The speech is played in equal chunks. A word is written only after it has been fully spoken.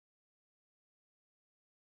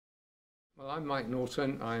Well, I'm Mike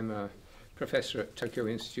Norton. I'm a professor at Tokyo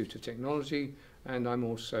Institute of Technology, and I'm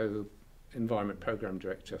also Environment Program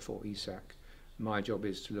Director for EASAC. My job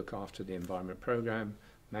is to look after the environment program,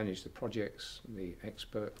 manage the projects,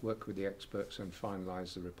 work with the experts, and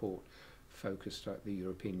finalise the report focused at the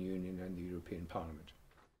European Union and the European Parliament.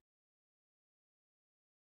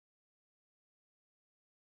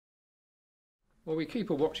 Well, we keep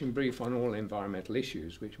a watching brief on all environmental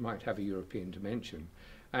issues which might have a European dimension.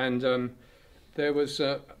 And there was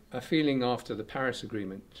a feeling after the Paris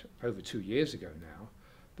Agreement over 2 years ago now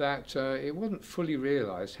that it wasn't fully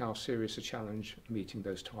realised how serious a challenge meeting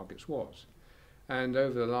those targets was. And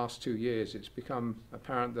over the last 2 years it's become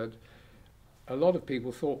apparent that a lot of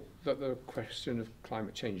people thought that the question of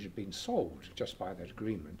climate change had been solved just by that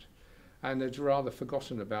agreement, and they'd rather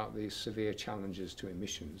forgotten about these severe challenges to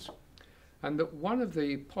emissions. And that one of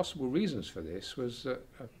the possible reasons for this was a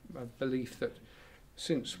belief that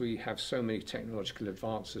since we have so many technological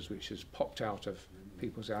advances which has popped out of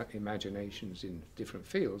people's imaginations in different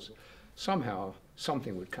fields, somehow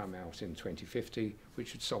something would come out in 2050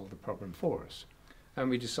 which would solve the problem for us. And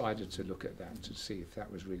we decided to look at that to see if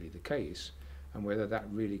that was really the case and whether that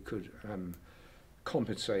really could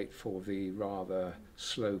compensate for the rather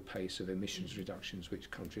slow pace of emissions reductions which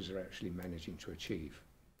countries are actually managing to achieve.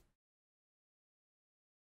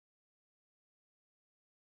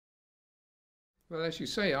 Well, as you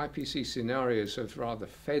say, IPC scenarios have rather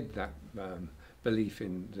fed that belief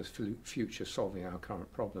in the future solving our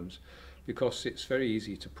current problems, because it's very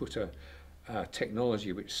easy to put a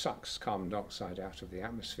technology which sucks carbon dioxide out of the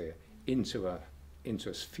atmosphere into a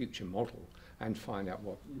future model and find out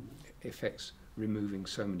what effects removing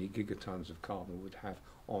so many gigatons of carbon would have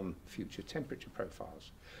on future temperature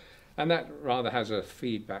profiles. And that rather has a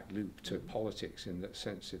feedback loop to politics, in that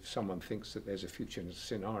sense if someone thinks that there's a future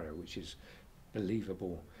scenario which is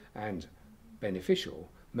believable and beneficial,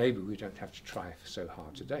 maybe we don't have to try so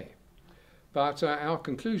hard today. But our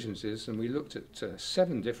conclusions is, and we looked at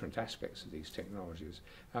 7 different aspects of these technologies,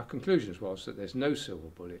 our conclusions was that there's no silver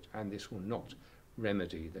bullet and this will not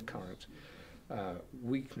remedy the current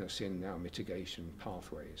weakness in our mitigation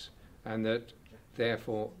pathways, and that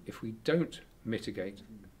therefore if we don't mitigate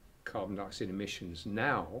carbon dioxide emissions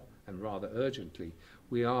now and rather urgently,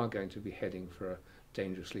 we are going to be heading for a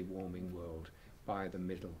dangerously warming world by the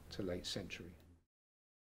middle to late century.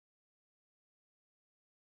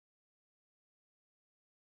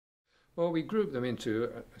 Well, we group them into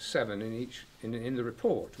 7 in each. In the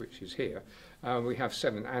report, which is here, we have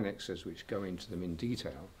 7 annexes which go into them in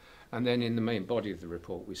detail, and then in the main body of the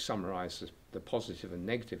report we summarise the positive and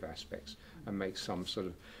negative aspects and make some sort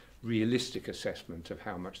of realistic assessment of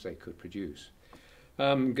how much they could produce.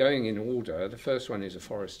 Going in order, the first one is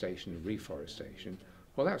afforestation and reforestation.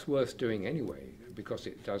 Well, that's worth doing anyway, because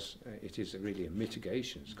it is really a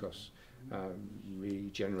mitigation, because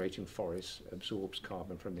regenerating forests absorbs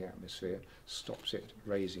carbon from the atmosphere, stops it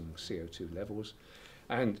raising CO2 levels,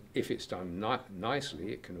 and if it's done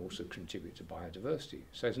nicely, it can also contribute to biodiversity.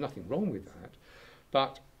 So there's nothing wrong with that,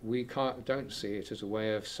 but we don't see it as a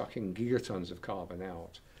way of sucking gigatons of carbon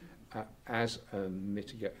out as a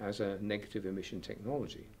negative emission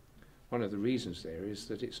technology. One of the reasons there is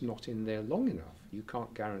that it's not in there long enough. You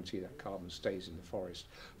can't guarantee that carbon stays in the forest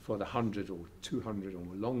for the 100 or 200 or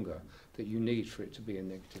longer that you need for it to be a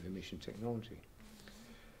negative emission technology.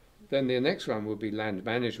 Then the next one will be land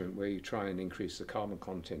management, where you try and increase the carbon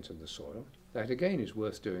content of the soil. That again is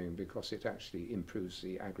worth doing because it actually improves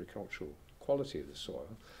the agricultural quality of the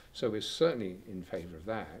soil. So we're certainly in favour of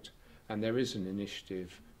that. And there is an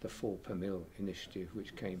initiative, the 4 per mil initiative,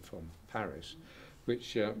 which came from Paris,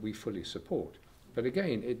 which we fully support. But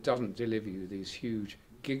again, it doesn't deliver you these huge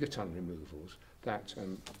gigaton removals that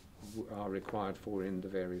are required for in the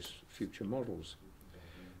various future models.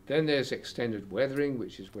 Then there's extended weathering,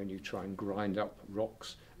 which is when you try and grind up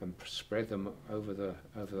rocks and spread them over the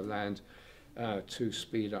land to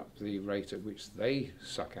speed up the rate at which they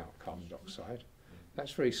suck out carbon dioxide.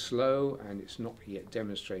 That's very slow, and it's not yet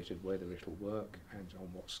demonstrated whether it'll work and on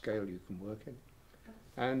what scale you can work in.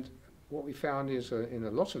 And what we found is in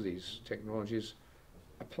a lot of these technologies,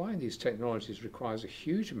 applying these technologies requires a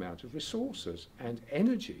huge amount of resources and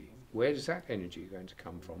energy. Where is that energy going to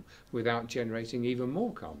come from without generating even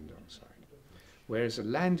more carbon dioxide? Where is the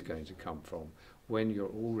land going to come from when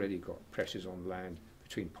you've already got pressures on land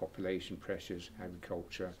between population pressures,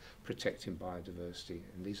 agriculture, protecting biodiversity,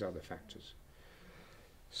 and these other factors?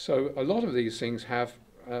 So a lot of these things have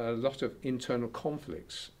a lot of internal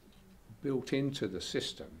conflicts built into the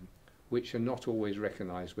system, which are not always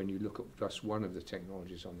recognised when you look at just one of the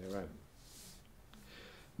technologies on their own.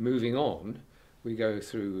 Moving on, we go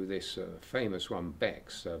through this famous one,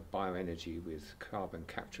 BECCS, bioenergy with carbon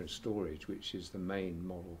capture and storage, which is the main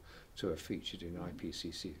model to have featured in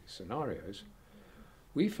IPCC scenarios.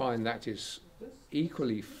 We find that is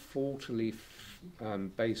equally faultily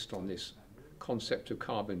based on this concept of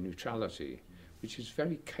carbon neutrality, which is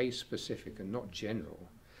very case specific and not general.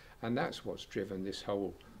 And that's what's driven this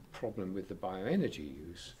whole problem with the bioenergy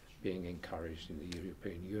use being encouraged in the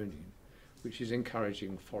European Union, which is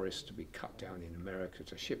encouraging forests to be cut down in America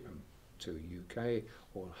to ship them to UK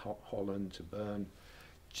or Holland to burn,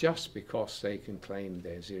 just because they can claim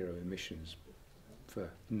their zero emissions for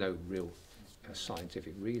no real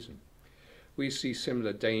scientific reason. We see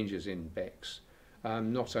similar dangers in BECCS,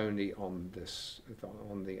 not only on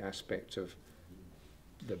the aspect of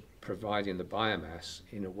providing the biomass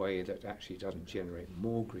in a way that actually doesn't generate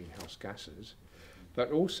more greenhouse gases,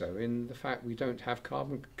 but also in the fact we don't have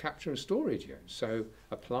carbon capture and storage yet. So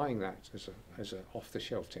applying that as a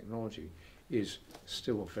off-the-shelf technology is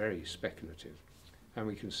still very speculative. And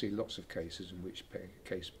we can see lots of cases in which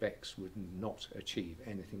BECCS would not achieve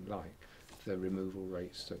anything like the removal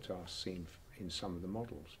rates that are seen in some of the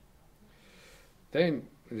models. Then,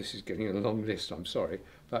 this is getting a long list, I'm sorry,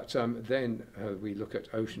 but then we look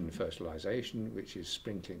at ocean fertilization, which is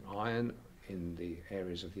sprinkling iron in the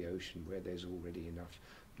areas of the ocean where there's already enough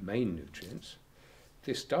main nutrients.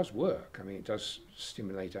 This does work. I mean, it does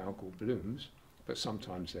stimulate algal blooms, but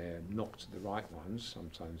sometimes they're not the right ones.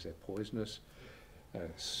 Sometimes they're poisonous,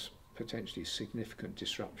 potentially significant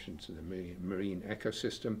disruption to the marine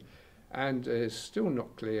ecosystem, and it's still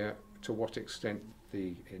not clear to what extent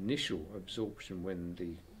the initial absorption when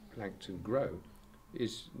the plankton grow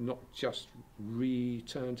is not just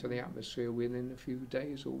returned to the atmosphere within a few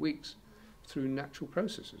days or weeks through natural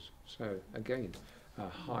processes. So again, a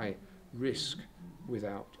high risk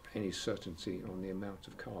without any certainty on the amount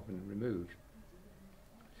of carbon removed.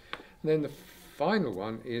 And then the final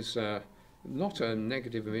one is not a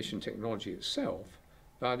negative emission technology itself,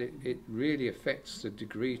 but it really affects the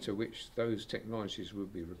degree to which those technologies will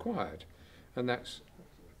be required, and that's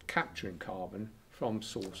capturing carbon from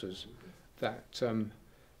sources that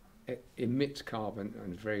emit carbon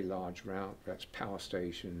in very large route. That's power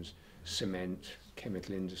stations, cement,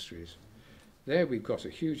 chemical industries. There we've got a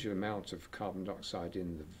huge amount of carbon dioxide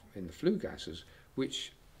in the flue gases,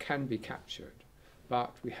 which can be captured,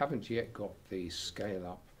 but we haven't yet got the scale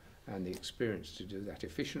up and the experience to do that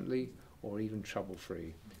efficiently or even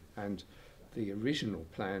trouble-free. And the original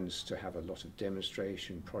plans to have a lot of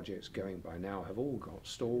demonstration projects going by now have all got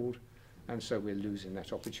stalled, and so we're losing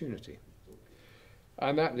that opportunity.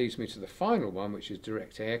 And that leads me to the final one, which is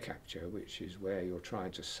direct air capture, which is where you're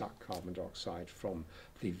trying to suck carbon dioxide from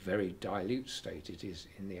the very dilute state it is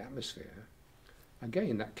in the atmosphere.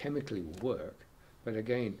 Again, that chemically will work, but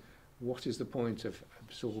again, what is the point of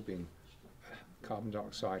absorbing carbon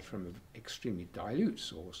dioxide from an extremely dilute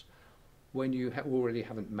source when you already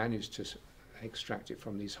haven't managed to extract it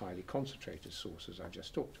from these highly concentrated sources I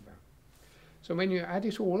just talked about? So when you add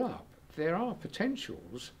it all up, there are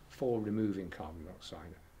potentials for removing carbon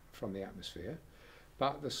dioxide from the atmosphere,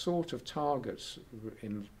 but the sort of targets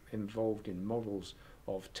involved in models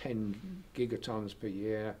of 10 gigatons per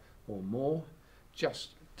year or more just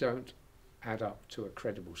don't add up to a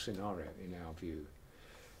credible scenario in our view.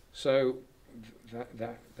 So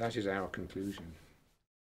that is our conclusion.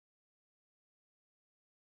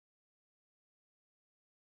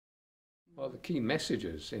 Well, the key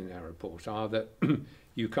messages in our report are that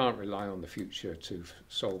you can't rely on the future to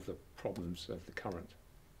solve the problems of the current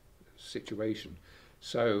situation.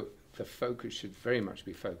 So the focus should very much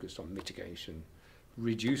be focused on mitigation,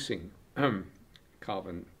 reducing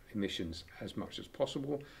carbon emissions as much as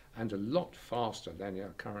possible, and a lot faster than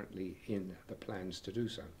are currently in the plans to do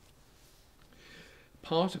so.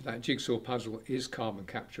 Part of that jigsaw puzzle is carbon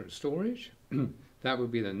capture and storage. That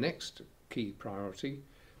would be the next key priority,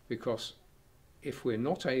 because if we're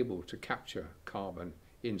not able to capture carbon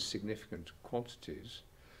in significant quantities,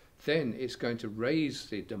 then it's going to raise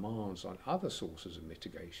the demands on other sources of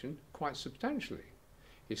mitigation quite substantially.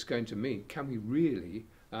 It's going to mean, can we really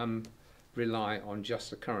rely on just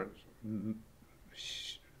the current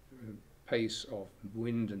pace of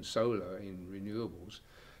wind and solar in renewables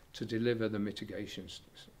to deliver the mitigation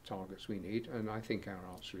targets we need? And I think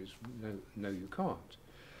our answer is no, you can't.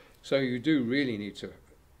 So you do really need to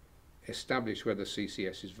establish whether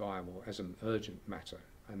CCS is viable as an urgent matter,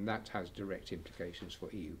 and that has direct implications for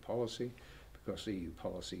EU policy, because EU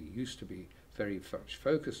policy used to be very much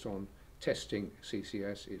focused on testing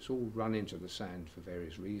CCS. It's all run into the sand for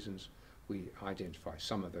various reasons. We identify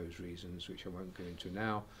some of those reasons, which I won't go into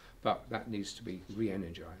now, but that needs to be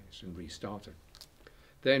re-energized and restarted.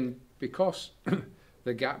 then because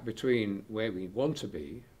the gap between where we want to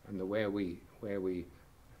be and where we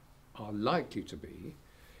are likely to be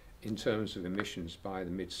in terms of emissions by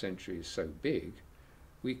the mid-century is so big,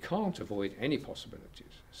 we can't avoid any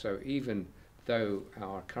possibilities. So even though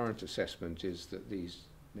our current assessment is that these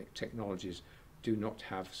technologies do not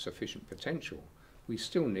have sufficient potential, we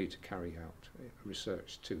still need to carry out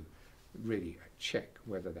research to really check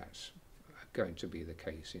whether that's going to be the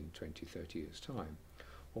case in 20, 30 years' time,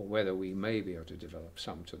 or whether we may be able to develop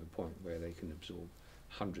some to the point where they can absorb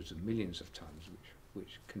hundreds of millions of tons,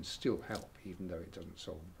 which can still help, even though it doesn't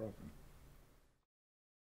solve the problem.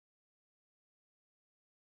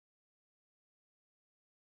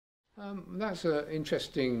 That's an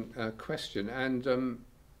interesting question, and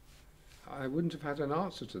I wouldn't have had an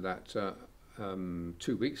answer to that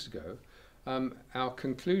 2 weeks ago. Our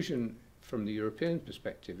conclusion from the European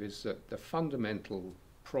perspective is that the fundamental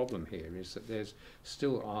problem here is that there's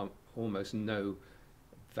still almost no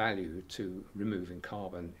value to removing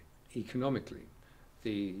carbon economically.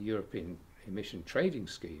 The European emission trading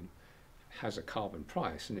scheme has a carbon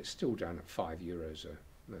price, and it's still down at €5 a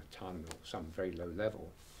tonne or some very low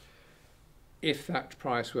level. If that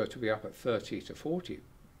price were to be up at 30 to 40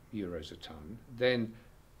 euros a tonne, then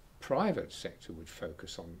private sector would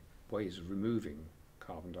focus on ways of removing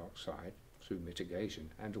carbon dioxide through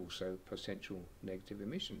mitigation and also potential negative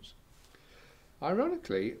emissions.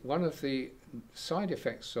 Ironically, one of the side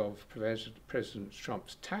effects of President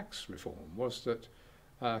Trump's tax reform was that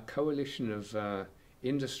a coalition of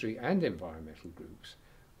industry and environmental groups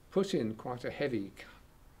put in quite a heavy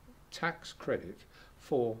tax credit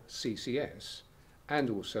for CCS and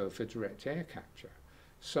also for direct air capture.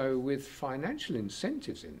 So with financial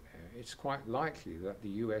incentives in there, it's quite likely that the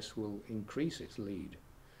US will increase its lead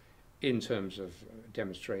in terms of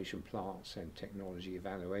demonstration plants and technology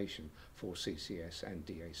evaluation for CCS and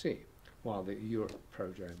DAC, while the Europe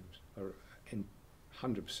programs are in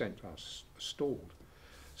 100% are stalled.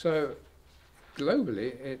 So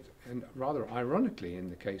globally, and rather ironically in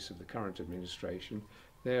the case of the current administration,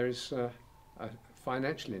 there is a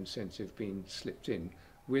financial incentive being slipped in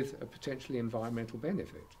with a potentially environmental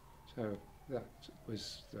benefit. So that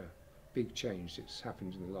was the big change that's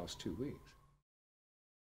happened in the last 2 weeks.